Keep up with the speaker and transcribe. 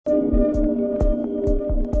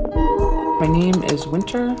My name is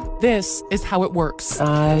Winter. This is how it works.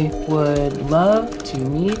 I would love to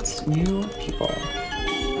meet new people.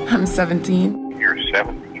 I'm 17. You're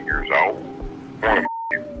 17 years old.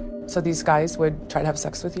 So these guys would try to have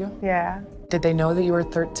sex with you? Yeah. Did they know that you were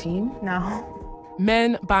 13? No.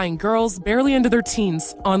 Men buying girls barely into their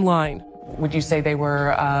teens online. Would you say they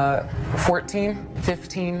were 14,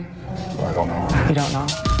 15? I don't know. You don't know.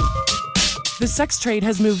 The sex trade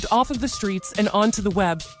has moved off of the streets and onto the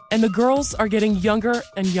web, and the girls are getting younger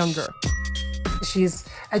and younger. She's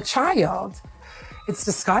a child. It's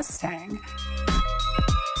disgusting.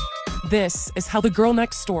 This is how the girl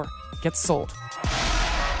next door gets sold.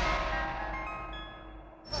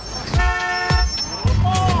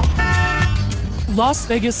 Las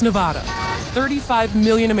Vegas, Nevada. 35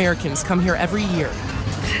 million Americans come here every year.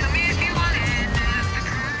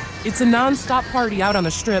 It's a non-stop party out on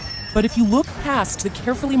the Strip, but if you look past the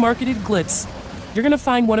carefully marketed glitz, you're gonna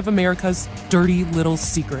find one of America's dirty little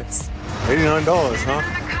secrets. $89, huh?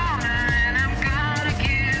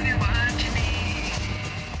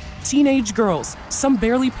 Teenage girls, some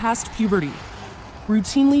barely past puberty,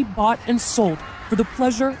 routinely bought and sold for the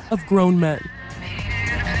pleasure of grown men.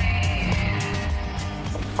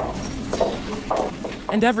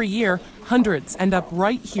 And every year, hundreds end up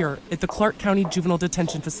right here at the Clark County Juvenile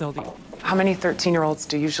Detention Facility. How many 13-year-olds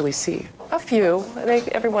do you usually see? A few. I think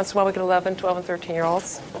every once in a while we get 11, 12, and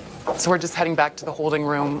 13-year-olds. So we're just heading back to the holding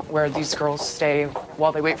room where these girls stay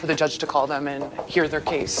while they wait for the judge to call them and hear their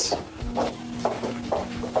case.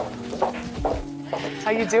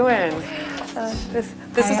 How you doing?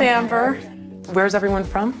 This is Amber. Where's everyone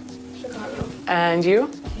from? Chicago. And you?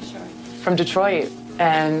 Detroit. From Detroit.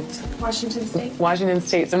 And Washington State. Washington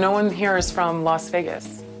State. So no one here is from Las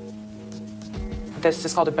Vegas. This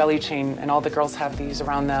is called a belly chain, and all the girls have these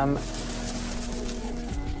around them.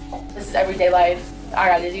 This is everyday life. I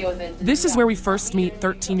got to deal with it. This is where we first meet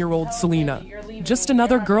 13-year-old Selena. Just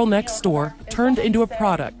another girl next door turned into a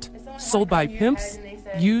product, sold by pimps,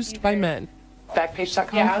 used by men.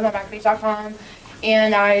 Backpage.com? Yeah, I was on Backpage.com,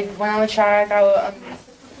 and I went on the track.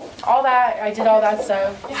 All that. I did all that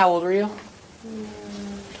stuff. How old were you?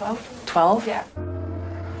 12. 12? Yeah.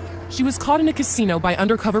 She was caught in a casino by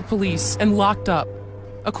undercover police and locked up.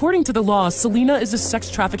 According to the law, Selena is a sex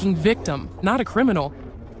trafficking victim, not a criminal.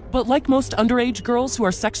 But like most underage girls who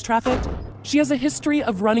are sex trafficked, she has a history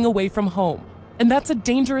of running away from home. And that's a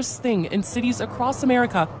dangerous thing in cities across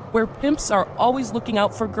America where pimps are always looking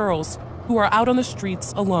out for girls who are out on the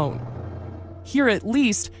streets alone. Here, at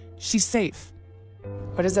least, she's safe.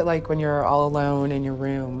 What is it like when you're all alone in your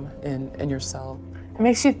room, in your cell? It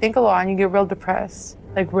makes you think a lot and you get real depressed.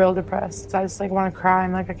 Like real depressed. I just like want to cry.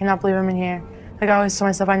 I'm like, I cannot believe I'm in here. Like I always told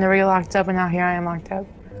myself I never get locked up, and now here I am locked up.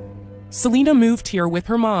 Selena moved here with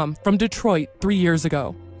her mom from Detroit 3 years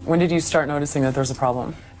ago. When did you start noticing that there's a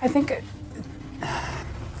problem? I think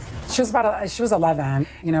she was 11.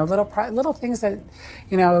 You know, little things that,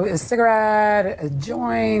 you know, a cigarette, a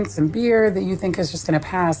joint, some beer that you think is just going to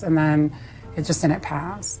pass, and then it just didn't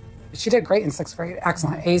pass. She did great in 6th grade,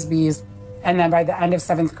 excellent, A's, B's. And then by the end of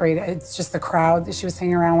 7th grade, it's just the crowd that she was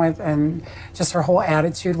hanging around with, and just her whole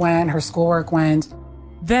attitude went, her schoolwork went.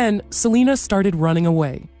 Then Selena started running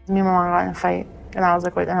away. Me and my mom got in a fight, and I was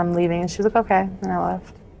like, wait, and I'm leaving. And she was like, okay, and I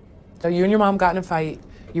left. So you and your mom got in a fight,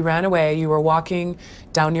 you ran away, you were walking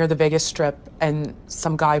down near the Vegas Strip, and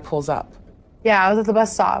some guy pulls up. Yeah, I was at the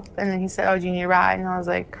bus stop, and then he said, oh, do you need a ride? And I was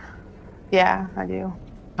like, yeah, I do.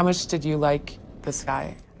 How much did you like this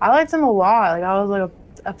guy? I liked him a lot. Like I was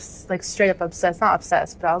like straight up obsessed. Not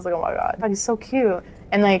obsessed, but I was like, oh my God, like, he's so cute.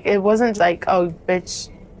 And like, it wasn't like, oh, bitch,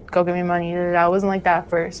 go give me money. I wasn't like that at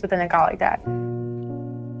first, but then it got like that.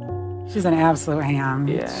 She's an absolute ham.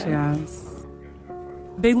 Yeah. She is.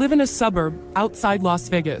 They live in a suburb outside Las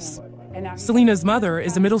Vegas. Selena's mother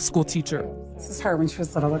is a middle school teacher. This is her when she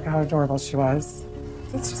was little. Look how adorable she was.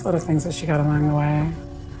 It's just little things that she got along the way.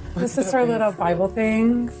 This is her little Bible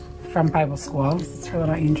thing from Bible school. This is her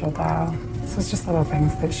little angel doll. So it's just little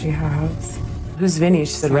things that she has. Who's Vinny?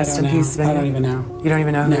 She said, rest in peace, Vinny. I don't even know. You don't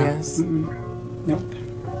even know who No. he is? Nope.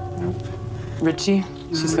 Richie?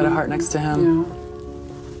 She's got a heart next to him. No.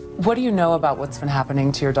 What do you know about what's been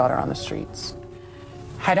happening to your daughter on the streets?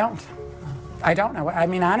 I don't know. I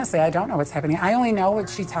mean, honestly, I don't know what's happening. I only know what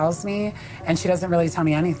she tells me, and she doesn't really tell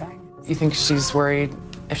me anything. You think she's worried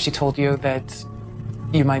if she told you that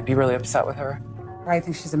you might be really upset with her? I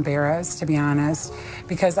think she's embarrassed, to be honest,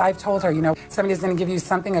 because I've told her, you know, somebody's going to give you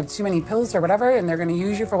something of too many pills or whatever, and they're going to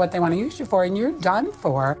use you for what they want to use you for, and you're done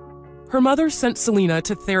for. Her mother sent Selena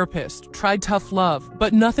to therapists, tried tough love,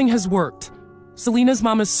 but nothing has worked. Selena's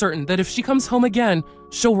mom is certain that if she comes home again,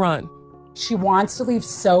 she'll run. She wants to leave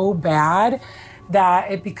so bad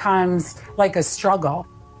that it becomes like a struggle.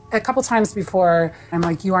 A couple times before, I'm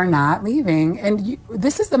like, you are not leaving. And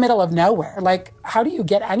this is the middle of nowhere. Like, how do you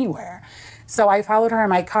get anywhere? So I followed her in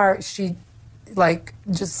my car. She, like,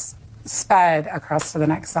 just sped across to the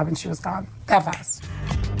next stop and she was gone that fast.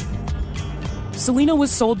 Selena was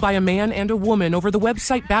sold by a man and a woman over the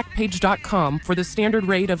website Backpage.com for the standard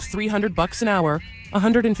rate of $300 an hour,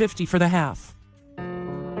 $150 for the half.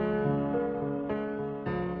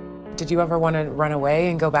 Did you ever want to run away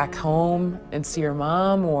and go back home and see your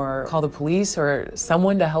mom or call the police or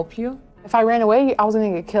someone to help you? If I ran away, I was gonna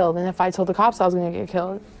get killed. And if I told the cops, I was gonna get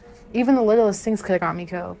killed. Even the littlest things could have got me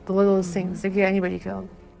killed. The littlest things, they could get anybody killed.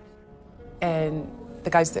 And the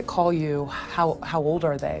guys that call you, how old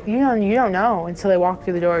are they? You don't know until they walk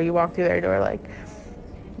through the door. You walk through their door, like,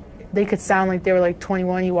 they could sound like they were like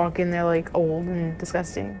 21. You walk in, they're like old and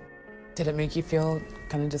disgusting. Did it make you feel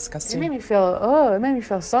kind of It disgusting? made me feel, it made me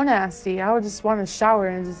feel so nasty. I would just want to shower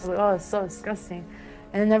and just like, oh, it's so disgusting.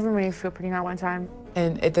 And it never made me feel pretty, not one time.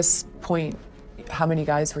 And at this point, how many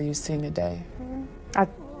guys were you seeing a day? At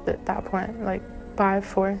that point, like 5,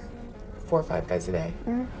 4. 4 or 5 guys a day.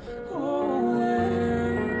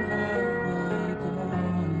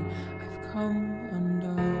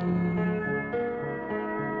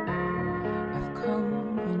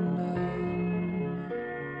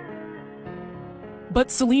 But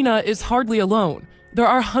Selena is hardly alone. There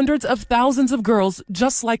are hundreds of thousands of girls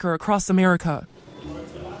just like her across America.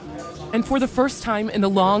 And for the first time in the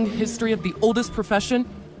long history of the oldest profession,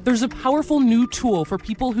 there's a powerful new tool for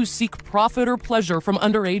people who seek profit or pleasure from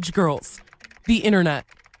underage girls: the internet.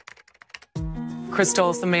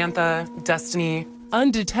 Crystal, Samantha, Destiny.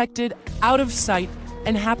 Undetected, out of sight,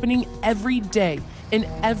 and happening every day in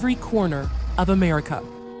every corner of America.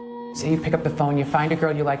 So you pick up the phone, you find a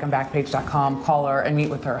girl you like on Backpage.com, call her and meet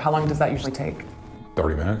with her. How long does that usually take?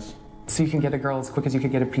 30 minutes. So you can get a girl as quick as you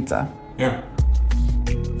could get a pizza. Yeah.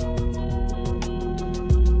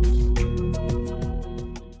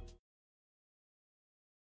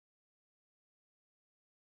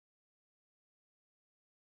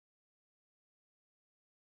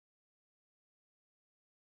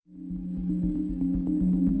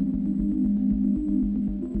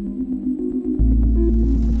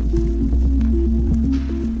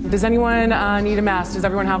 Does anyone need a mask? Does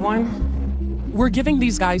everyone have one? We're giving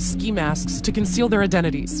these guys ski masks to conceal their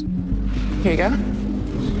identities. Here you go.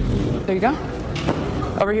 There you go.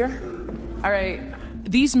 Over here. All right.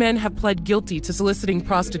 These men have pled guilty to soliciting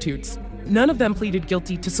prostitutes. None of them pleaded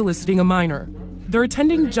guilty to soliciting a minor. They're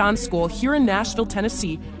attending John's School here in Nashville,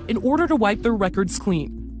 Tennessee, in order to wipe their records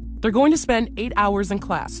clean. They're going to spend 8 hours in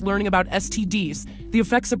class learning about STDs, the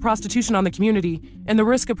effects of prostitution on the community, and the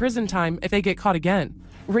risk of prison time if they get caught again.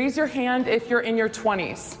 Raise your hand if you're in your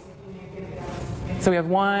 20s. So we have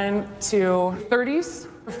 1, 2, 30s,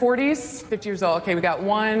 40s, 50 years old. Okay, we got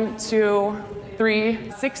 1, 2, 3,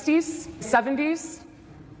 60s, 70s.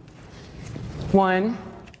 1.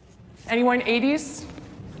 Anyone 80s?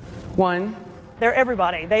 1. They're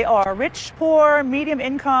everybody. They are rich, poor, medium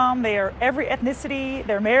income. They are every ethnicity.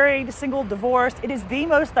 They're married, single, divorced. It is the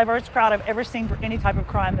most diverse crowd I've ever seen for any type of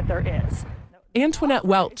crime that there is. Antoinette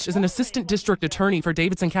Welch is an assistant district attorney for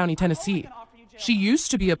Davidson County, Tennessee. She used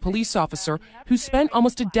to be a police officer who spent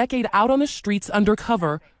almost a decade out on the streets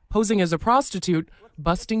undercover, posing as a prostitute,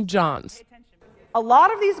 busting Johns. A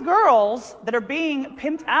lot of these girls that are being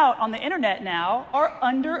pimped out on the internet now are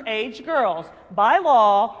underage girls. By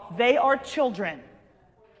law, they are children.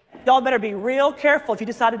 Y'all better be real careful if you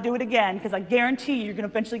decide to do it again, because I guarantee you're going to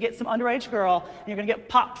eventually get some underage girl and you're going to get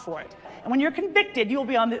popped for it. And when you're convicted, you will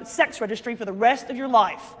be on the sex registry for the rest of your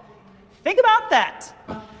life. Think about that.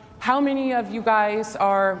 How many of you guys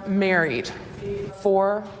are married?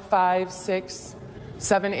 4, 5, 6,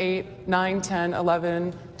 7, 8, 9, 10,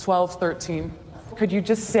 11, 12, 13. Could you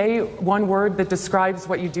just say one word that describes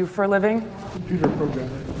what you do for a living? Computer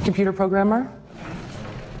programmer. Computer programmer?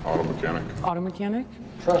 Auto mechanic. Auto mechanic?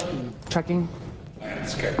 Trucking. Trucking?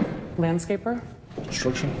 Landscape. Landscaper?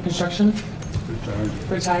 Construction. Construction?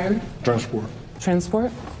 Retired? Transport.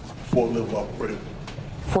 Transport? Forklift operator.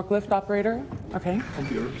 Forklift operator? Okay.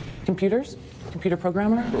 Computers. Computers? Computer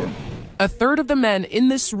programmer? Sure. A third of the men in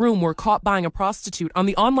this room were caught buying a prostitute on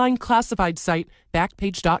the online classified site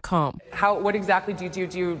Backpage.com. What exactly do you do?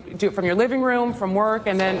 Do you do it from your living room, from work,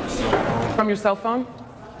 and then from your cell phone?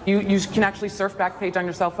 You can actually surf Backpage on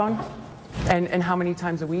your cell phone? And how many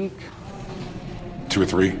times a week? 2 or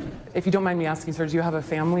 3. If you don't mind me asking, sir, do you have a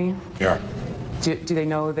family? Yeah. Do they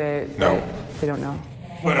know that? No. They don't know.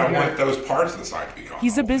 But I want those parts of the site to be gone.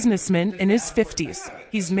 He's a businessman in his 50s.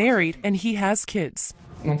 He's married and he has kids.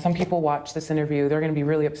 When some people watch this interview, they're going to be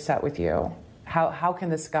really upset with you. How can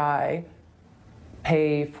this guy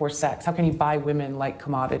pay for sex? How can he buy women like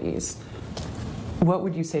commodities? What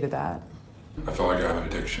would you say to that? I feel like I have an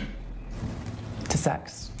addiction. To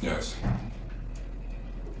sex? Yes.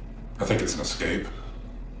 I think it's an escape,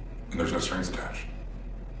 and there's no strings attached.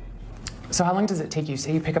 So how long does it take you?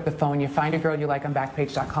 Say you pick up the phone, you find a girl you like on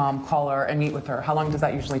Backpage.com, call her and meet with her. How long does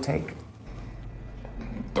that usually take?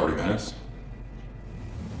 30 minutes.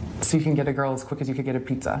 So you can get a girl as quick as you could get a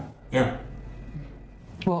pizza? Yeah.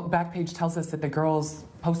 Well, Backpage tells us that the girls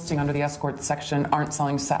posting under the escort section aren't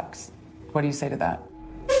selling sex. What do you say to that?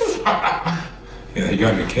 Yeah, you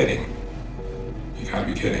gotta be kidding. You gotta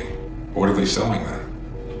be kidding. What are they selling then?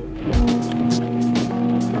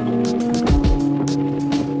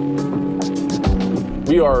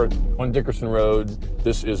 We are on Dickerson Road.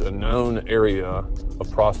 This is a known area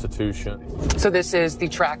of prostitution. So this is the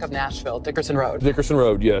track of Nashville, Dickerson Road. Dickerson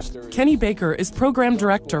Road, yes. Kenny Baker is program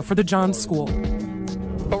director for the Johns School.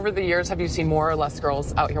 Over the years, have you seen more or less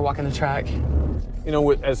girls out here walking the track? You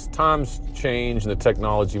know, as times change and the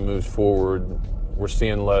technology moves forward, we're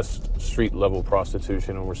seeing less street level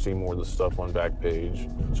prostitution and we're seeing more of the stuff on Backpage.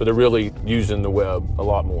 So they're really using the web a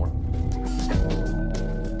lot more.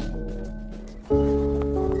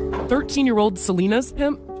 13-year-old Selena's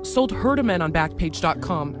pimp sold her to men on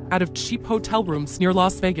Backpage.com out of cheap hotel rooms near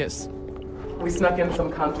Las Vegas. We snuck in some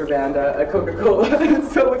contraband, a Coca-Cola,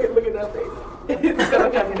 so look at that face. Instead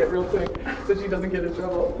of having it real quick so she doesn't get in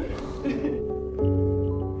trouble.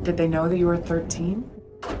 Did they know that you were 13?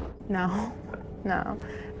 No.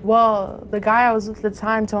 Well, the guy I was with at the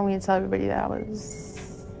time told me to tell everybody that I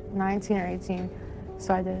was 19 or 18,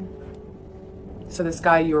 so I did. So this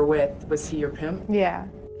guy you were with, was he your pimp? Yeah.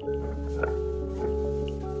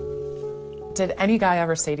 Did any guy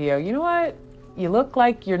ever say to you, you know what? You look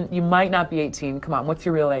like you might not be 18. Come on, what's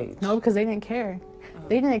your real age? No, because they didn't care.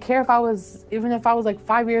 They didn't care even if I was like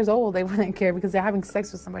 5 years old, they wouldn't care because they're having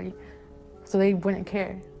sex with somebody. So they wouldn't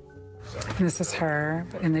care. This is her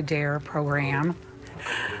in the DARE program.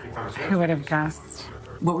 Who would have guessed?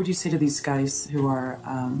 What would you say to these guys who are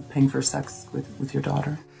paying for sex with your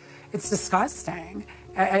daughter? It's disgusting.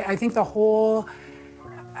 I think our whole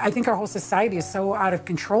society is so out of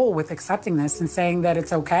control with accepting this and saying that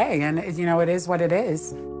it's okay, and it is what it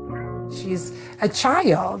is. She's a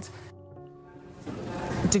child.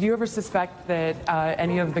 Did you ever suspect that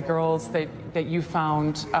any of the girls that you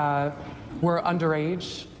found were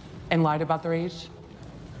underage and lied about their age?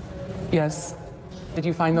 Yes. Did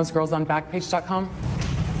you find those girls on Backpage.com?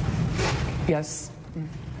 Yes.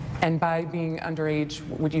 And by being underage,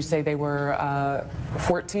 would you say they were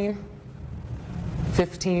 14?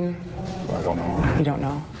 15? I don't know. You don't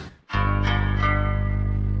know.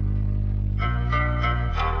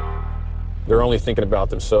 They're only thinking about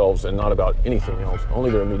themselves and not about anything else, only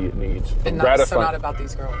their immediate needs. And so not about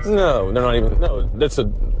these girls? No, they're not even, no,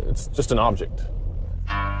 it's just an object.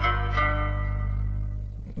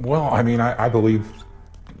 Well, I mean, I believe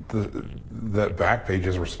that Backpage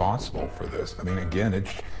is responsible for this. I mean, again,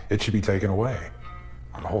 it should be taken away.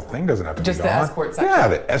 The whole thing doesn't have to just be gone. Just the escort section? Yeah,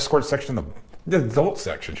 the escort section, the adult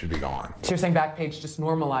section should be gone. So you're saying Backpage just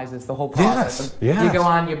normalizes the whole process? Yes. You go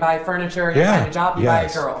on, you buy furniture, you find a job, you buy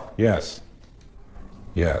a girl. Yes.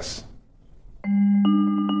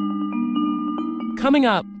 Coming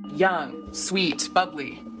up, Young, sweet,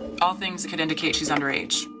 bubbly, all things that could indicate she's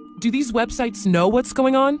underage. do these websites know what's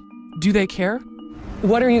going on? Do they care?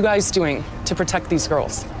 What are you guys doing to protect these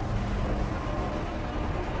girls?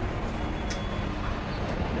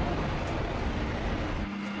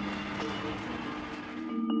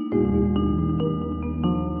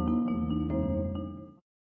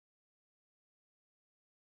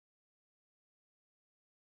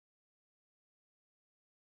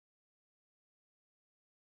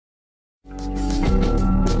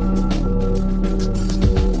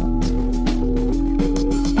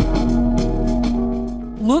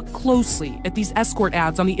 Look closely at these escort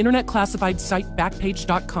ads on the internet classified site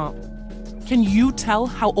Backpage.com. Can you tell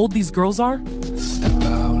how old these girls are?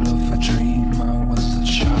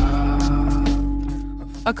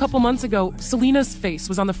 A couple months ago, Selena's face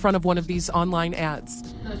was on the front of one of these online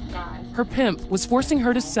ads. Her pimp was forcing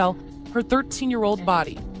her to sell her 13-year-old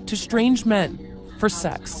body to strange men for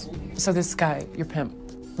sex. So this guy, your pimp,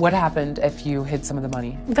 what happened if you hid some of the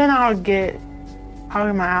money? Then I would get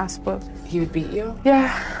my ass whooped. He would beat you?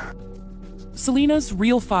 Yeah. Selena's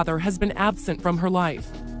real father has been absent from her life.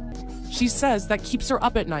 She says that keeps her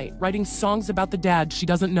up at night, writing songs about the dad she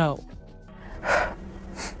doesn't know.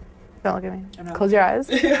 Don't look at me. Close your eyes.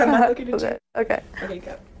 I'm not looking at you. Okay. Okay,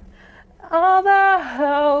 go. All the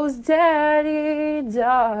hoes, daddy,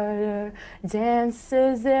 daughter,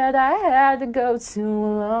 dances that I had to go to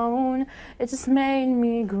alone. It just made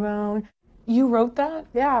me groan. You wrote that?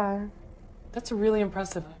 Yeah. That's really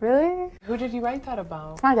impressive. Really? Who did you write that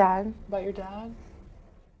about? My dad. About your dad?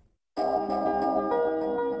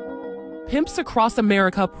 Pimps across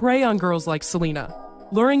America prey on girls like Selena,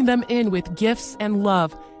 luring them in with gifts and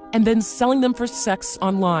love, and then selling them for sex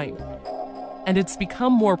online. And it's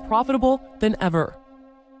become more profitable than ever.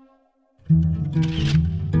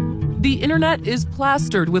 The internet is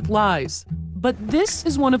plastered with lies, but this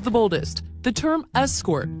is one of the boldest. The term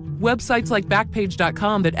escort. Websites like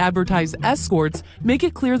Backpage.com that advertise escorts make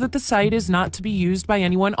it clear that the site is not to be used by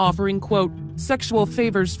anyone offering, quote, sexual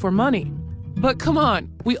favors for money. But come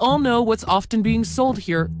on, we all know what's often being sold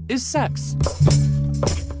here is sex.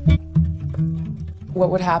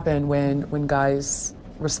 What would happen when guys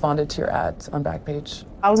responded to your ads on Backpage?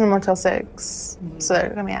 I was in Motel 6,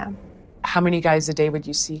 so yeah. How many guys a day would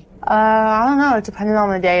you see? I don't know. It depended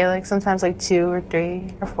on the day. Like sometimes like 2 or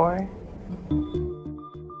 3 or 4.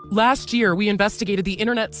 Last year, we investigated the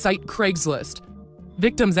internet site Craigslist.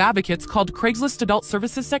 Victims advocates called Craigslist Adult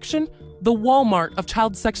Services section the Walmart of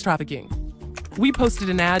child sex trafficking. We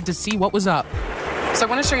posted an ad to see what was up. So I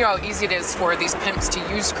want to show you how easy it is for these pimps to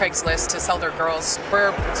use Craigslist to sell their girls.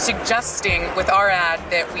 We're suggesting with our ad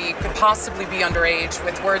that we could possibly be underage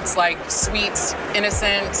with words like sweet,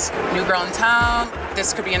 innocent, new girl in town.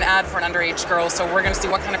 This could be an ad for an underage girl, so we're going to see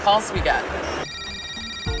what kind of calls we get.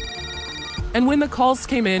 And when the calls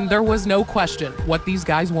came in, there was no question what these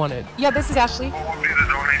guys wanted. Yeah, this is Ashley. What would be the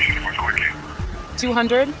donation for quickly?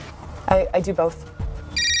 200. I do both.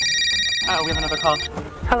 Oh, we have another call.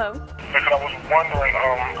 Hello. Because I was wondering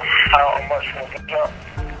how much for the job.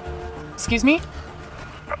 Excuse me?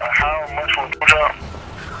 How much for the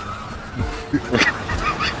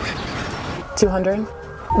job? 200.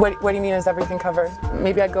 What do you mean, is everything covered?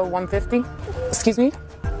 Maybe I'd go 150? Excuse me?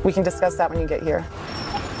 We can discuss that when you get here.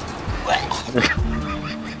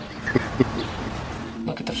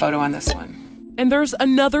 Look at the photo on this one. And there's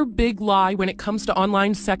another big lie when it comes to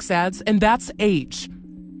online sex ads, and that's age.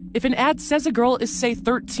 If an ad says a girl is, say,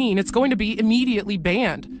 13, it's going to be immediately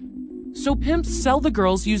banned. So pimps sell the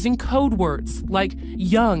girls using code words like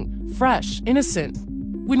young, fresh, innocent.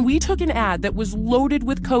 When we took an ad that was loaded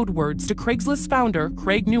with code words to Craigslist founder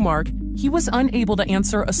Craig Newmark, he was unable to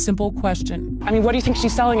answer a simple question. I mean, what do you think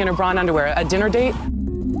she's selling in her bra and underwear? A dinner date?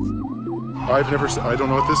 I don't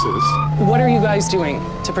know what this is. What are you guys doing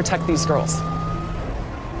to protect these girls?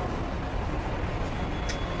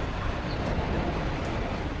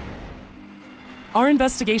 Our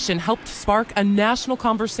investigation helped spark a national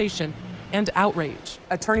conversation and outrage.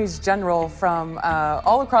 Attorneys general from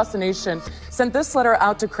all across the nation sent this letter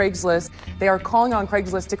out to Craigslist. They are calling on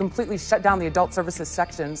Craigslist to completely shut down the adult services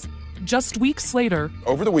sections. Just weeks later,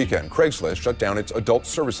 over the weekend, Craigslist shut down its adult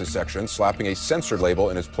services section, slapping a censored label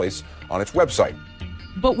in its place on its website.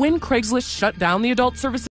 But when Craigslist shut down the adult services